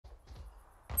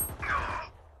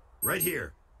Right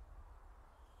here.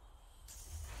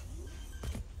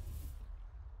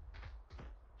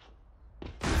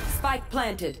 Spike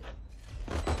planted.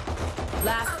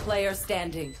 Last player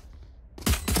standing.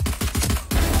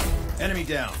 Enemy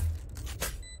down.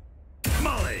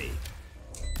 Molly.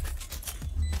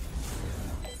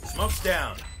 Smoke's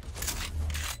down.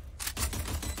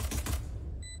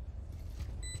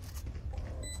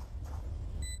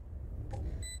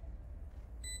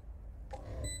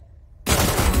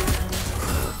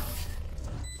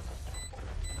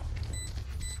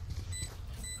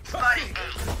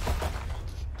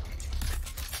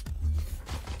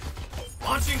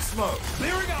 Launching smoke.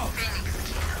 Clearing out.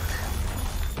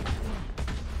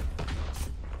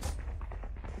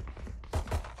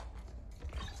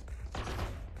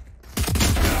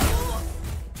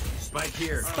 Spike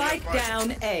here. Spike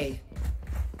down A.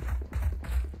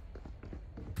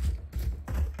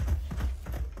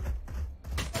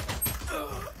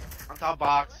 On top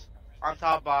box. On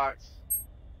top box.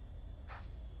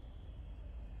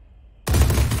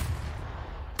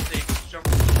 Jump.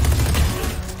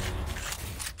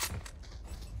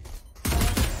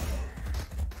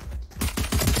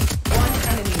 One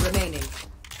enemy remaining.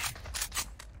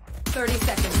 30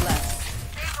 seconds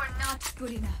left. They were not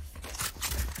good enough.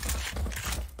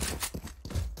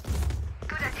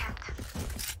 Good attempt.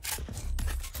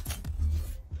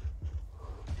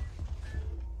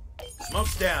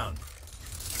 Smoke's down.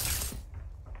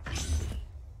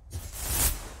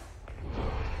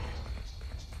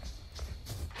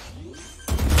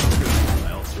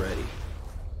 Miles ready.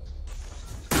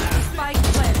 Spike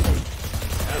planted.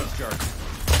 Out of charge.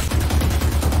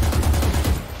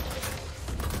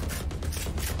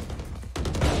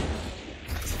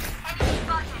 Enemy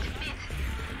spotted mid.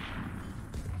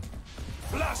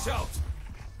 Flash out.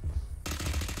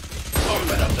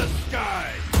 Open up the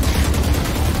sky.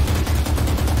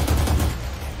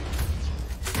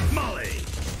 Molly.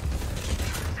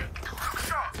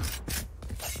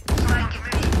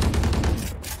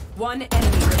 One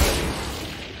enemy remaining.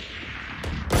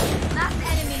 Last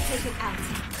enemy taken out.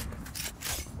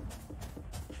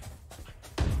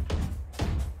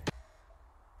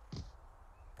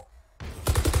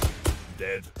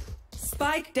 Dead.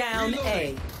 Spike down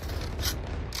A.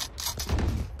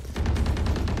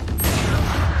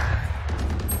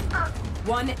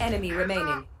 One enemy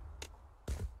remaining.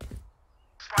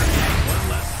 One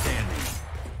left standing.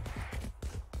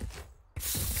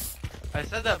 I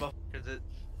said that before because it,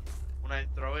 when I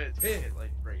throw it, it's gonna hit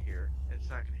like right here. It's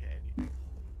not gonna hit anything.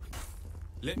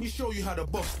 Let me show you how the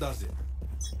boss does it.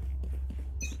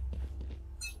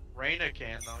 Reina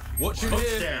can though. Watch him Smoke's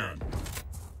here. down.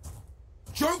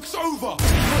 Joke's over. You're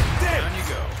dead. Down you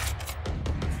go.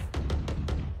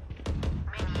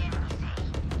 Many enemies.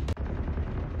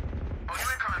 Oh, you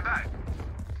ain't coming back.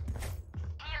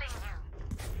 Healing you.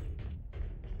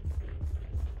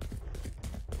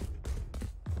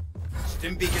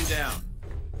 Stim beacon down.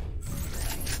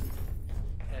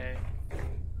 Hey.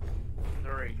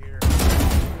 They're right here.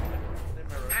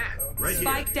 Right here.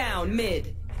 Spike down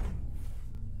mid.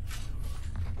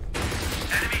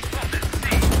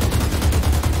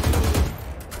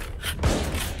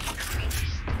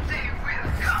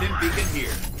 Stim beacon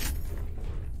here.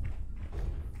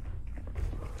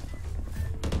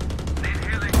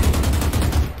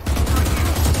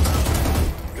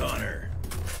 Goner.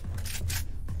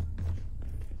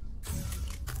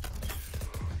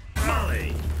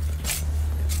 Molly.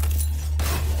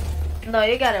 No,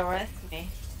 you gotta rest me.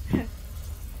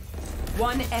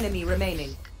 One enemy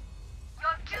remaining.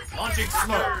 Your duty Launching is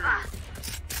smoke.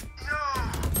 over.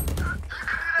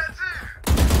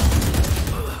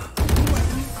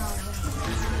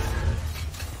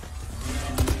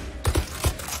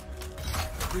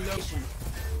 Relocation.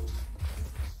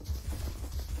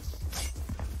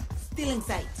 Still in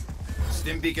sight.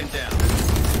 Stim beacon down.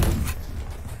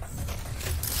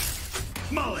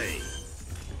 Molly.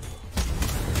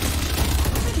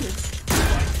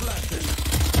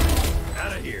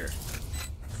 Out of here.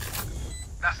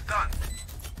 That's done.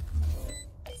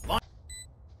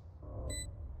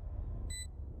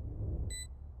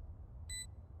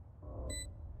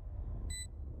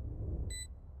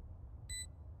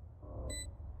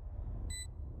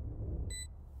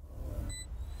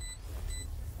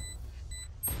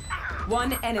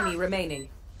 One enemy remaining.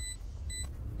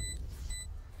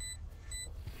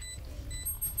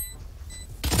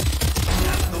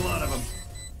 That's a lot of them.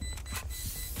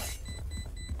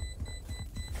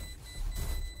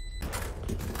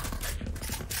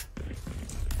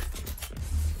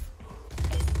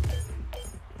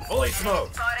 Fully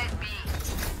smoked. Spotted B.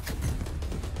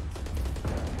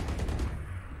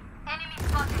 Enemy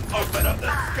spotted. Open up the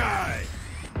sky!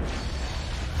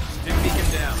 Stim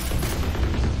beacon down.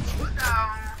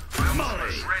 Down.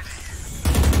 Molly! Ready.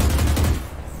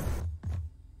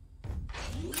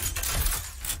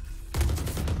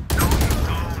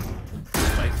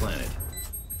 Spike planted.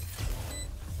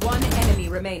 One enemy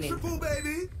remaining. Triple,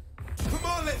 baby. Come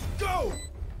on, let's go.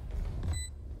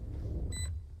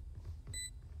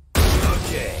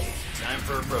 Okay, time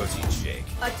for a protein shake.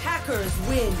 Attackers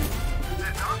win.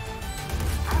 They're done.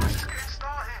 I'm scared.